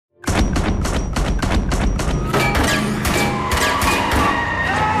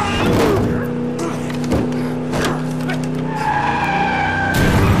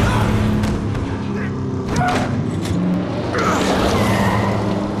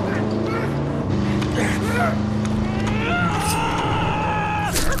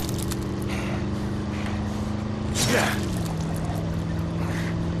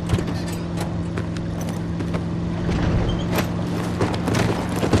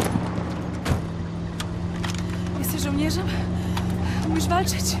Zamierzam. Musisz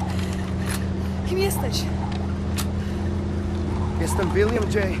walczyć. Kim jesteś? Jestem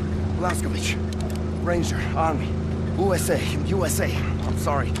Wilhelm J. Blaskowicz. Ranger, Army, USA. I'm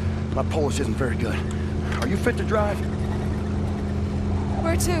sorry, my Polish isn't very good. Are you fit to drive?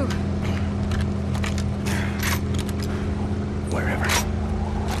 Where to? Wherever.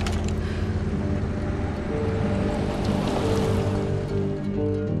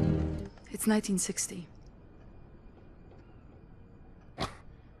 It's 1960.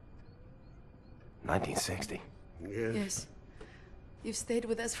 1960. Yes. You've stayed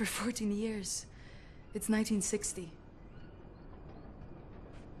with us for 14 years. It's 1960.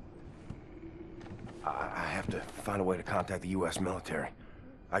 I have to find a way to contact the U.S. military.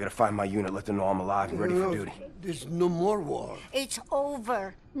 I gotta find my unit, let them know I'm alive and ready for duty. There's no more war. It's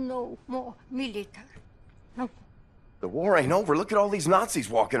over. No more military. No. The war ain't over. Look at all these Nazis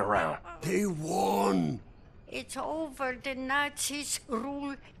walking around. They won. It's over. The Nazis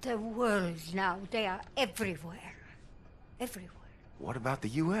rule the world now. They are everywhere. Everywhere. What about the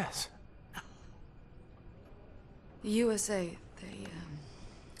U.S.? The USA, they,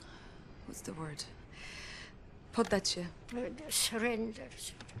 what's the word? Poddacie. Surrender.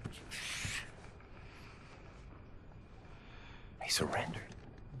 He surrendered.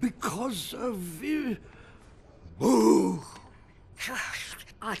 Because of... Boo!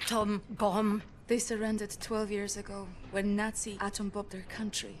 Atom bomb. They surrendered 12 years ago when Nazi atom bombed their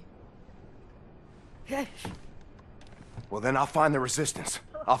country. Yes. Well, then I'll find the resistance.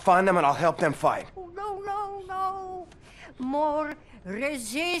 I'll find them and I'll help them fight. Oh, no, no, no. More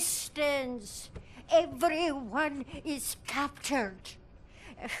resistance. Everyone is captured.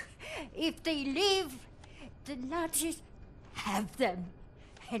 If they leave, the Nazis have them.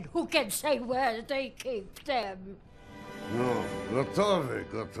 And who can say where they keep them? No, gotowy.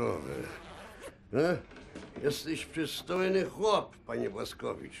 Jesteś przystojny chłop, panie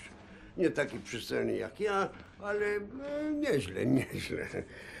Blaskowicz. Nie taki przystojny jak ja, ale nieźle.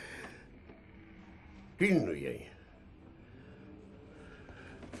 Pilnuj jej.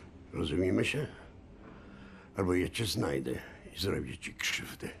 Rozumiemy się? Albo ja cię znajdę i zrobię ci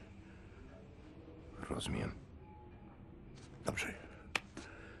krzywdę. Rozumiem. Dobrze.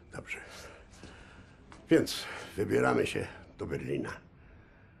 Więc wybieramy się do Berlina.